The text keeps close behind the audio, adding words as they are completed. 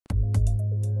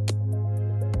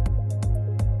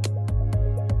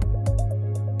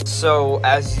So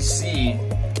as you see,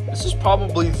 this is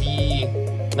probably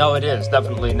no, it is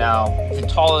definitely now the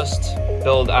tallest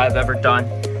build I've ever done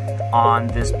on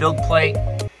this build plate.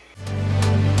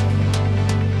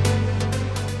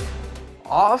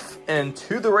 Off and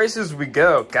to the races we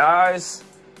go, guys.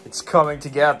 It's coming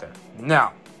together.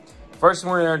 Now, first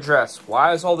we're gonna address,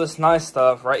 why is all this nice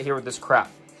stuff right here with this crap?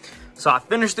 So I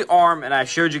finished the arm and I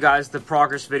showed you guys the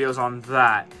progress videos on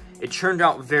that. It turned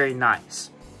out very nice.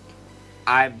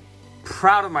 I'm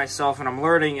proud of myself and I'm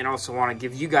learning, and also want to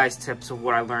give you guys tips of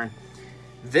what I learned.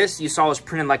 This you saw was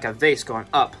printed like a vase going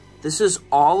up. This is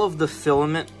all of the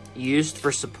filament used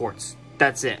for supports.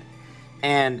 That's it.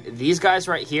 And these guys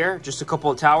right here, just a couple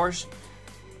of towers,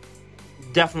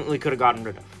 definitely could have gotten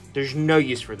rid of. There's no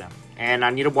use for them, and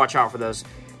I need to watch out for those.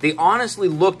 They honestly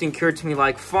looked and cured to me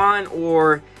like fine,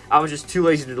 or I was just too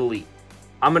lazy to delete.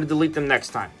 I'm going to delete them next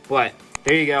time, but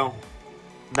there you go.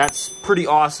 That's pretty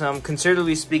awesome.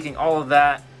 Considerably speaking, all of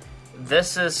that.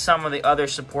 This is some of the other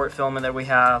support filament that we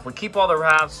have. We keep all the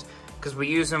wraps because we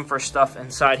use them for stuff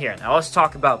inside here. Now let's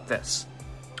talk about this.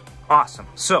 Awesome.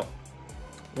 So,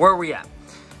 where are we at?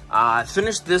 I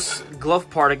finished this glove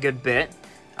part a good bit.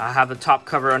 I have the top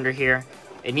cover under here.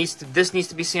 This needs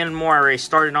to be sanded more. I already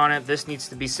started on it. This needs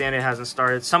to be sanded. It hasn't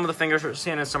started. Some of the fingers are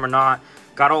sanded, some are not.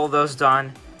 Got all of those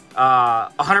done.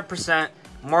 100%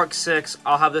 Mark 6.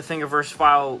 I'll have the Thingiverse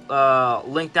file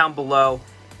linked down below.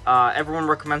 Everyone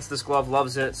recommends this glove,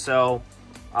 loves it. So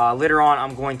later on,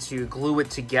 I'm going to glue it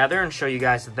together and show you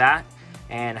guys that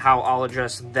and how I'll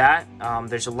address that.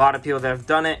 There's a lot of people that have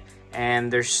done it,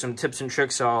 and there's some tips and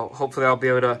tricks. So hopefully I'll be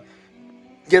able to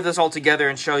get this all together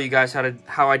and show you guys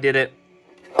how I did it.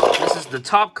 This is the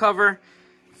top cover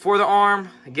for the arm.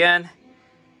 Again,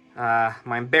 my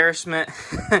embarrassment.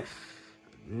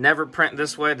 Never print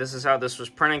this way. This is how this was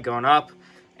printed going up,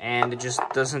 and it just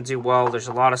doesn't do well. There's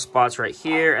a lot of spots right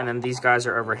here, and then these guys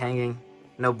are overhanging.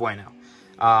 No bueno.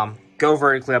 Go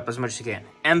vertically up as much as you can.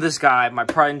 And this guy, my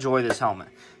pride and joy, this helmet.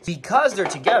 Because they're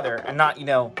together and not, you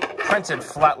know, printed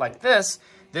flat like this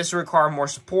will require more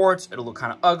supports. It'll look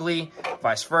kind of ugly.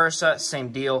 Vice versa, same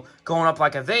deal. Going up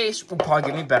like a vase will probably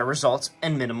give me better results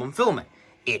and minimum filament.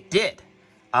 It did.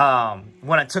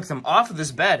 When I took them off of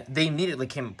this bed, they immediately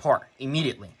came apart.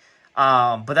 Immediately.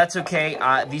 But that's okay.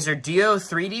 These are DO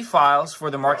 3D files for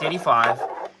the Mark 85.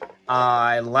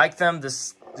 I like them.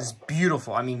 This is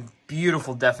beautiful. I mean,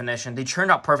 beautiful definition. They turned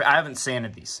out perfect. I haven't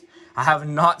sanded these. I have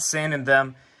not sanded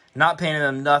them. Not painted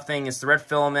them, nothing. It's the red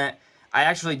filament. I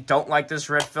actually don't like this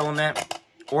red filament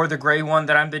or the gray one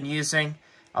that I've been using.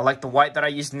 I like the white that I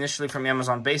used initially from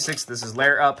Amazon Basics. This is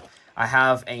Layer Up. I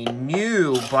have a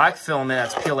new black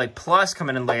filament that's PLA Plus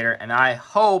coming in later, and I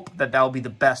hope that will be the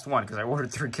best one because I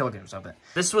ordered 3 kilograms of it.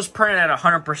 This was printed at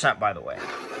 100%, by the way.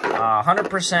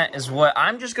 100% is what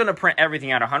I'm just going to print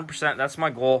everything at 100%. That's my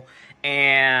goal.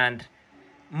 And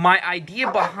my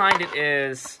idea behind it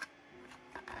is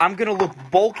I'm going to look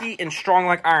bulky and strong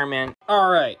like Iron Man. All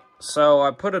right. So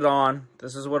I put it on.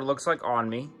 This is what it looks like on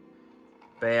me.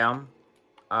 Bam.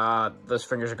 Those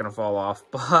fingers are going to fall off,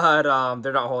 but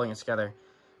they're not holding it together.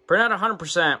 Print out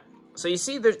 100%. So you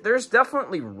see, there's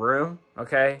definitely room,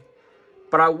 okay?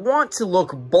 But I want to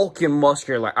look bulky and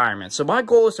muscular like Iron Man. So my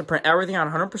goal is to print everything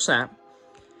on 100%.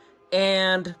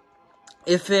 And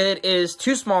if it is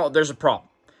too small, there's a problem.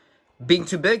 Being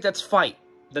too big, that's fine.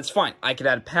 That's fine. I can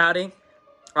add padding.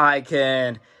 I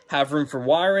can have room for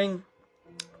wiring.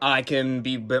 I can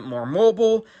be a bit more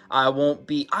mobile.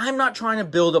 I'm not trying to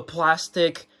build a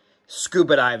plastic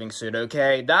scuba diving suit,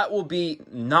 okay? That will be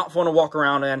not fun to walk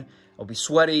around in. It'll be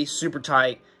sweaty, super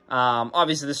tight.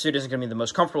 Obviously, the suit isn't going to be the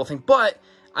most comfortable thing, but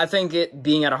I think it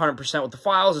being at 100% with the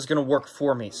files is going to work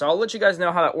for me. So I'll let you guys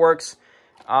know how that works.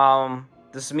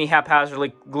 This is me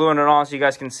haphazardly gluing it on so you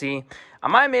guys can see. I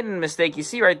might have made a mistake. You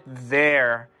see right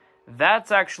there,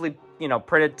 that's actually, you know,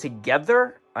 printed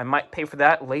together. I might pay for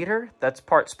that later. That's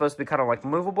part supposed to be kind of like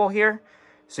movable here.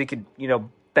 So you could, you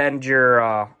know, bend your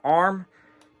arm.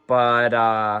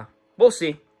 But we'll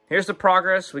see. Here's the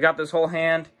progress. We got this whole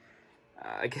hand.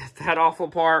 Get that awful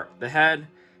part. The head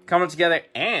coming together.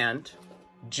 And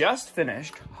just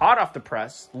finished, hot off the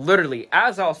press, literally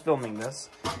as I was filming this,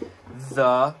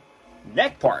 the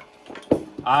neck part.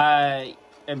 I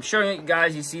am showing you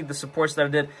guys. You see the supports that I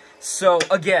did. So,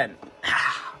 again,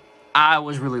 I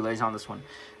was really lazy on this one.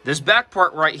 This back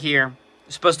part right here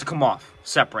is supposed to come off,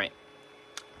 separate.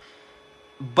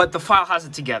 But the file has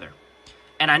it together.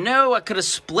 And I know I could have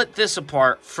split this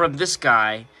apart from this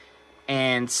guy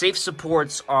and saved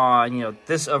supports on, you know,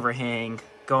 this overhang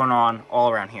going on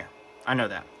all around here. I know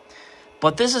that.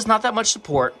 But this is not that much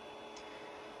support.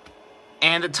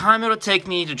 And the time it'll take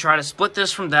me to try to split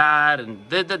this from that and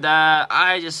that,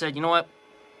 I just said, you know what?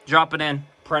 Drop it in,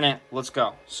 print it, let's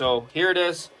go. So here it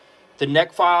is. The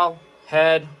neck file,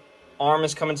 head, arm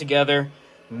is coming together,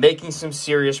 making some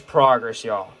serious progress,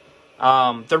 y'all.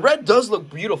 The red does look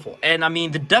beautiful. And I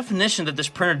mean, the definition that this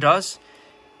printer does,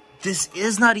 this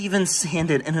is not even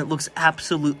sanded and it looks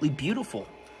absolutely beautiful.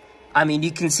 I mean,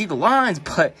 you can see the lines,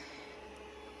 but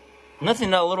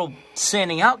nothing that a little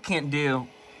sanding out can't do.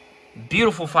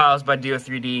 Beautiful files by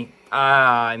Do3D.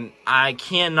 I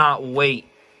cannot wait.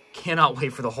 Cannot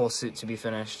wait for the whole suit to be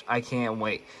finished. I can't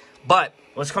wait. But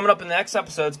what's coming up in the next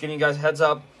episodes, getting you guys a heads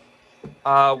up,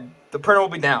 the printer will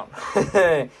be down.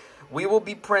 We will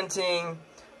be printing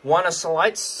a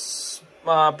slight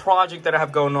project that I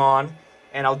have going on,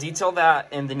 and I'll detail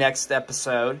that in the next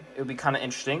episode. It'll be kind of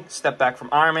interesting. Step back from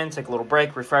Ironman, take a little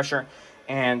break, refresher,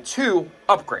 and 2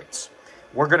 upgrades.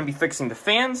 We're going to be fixing the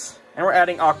fans, and we're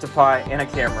adding Octopi and a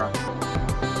camera.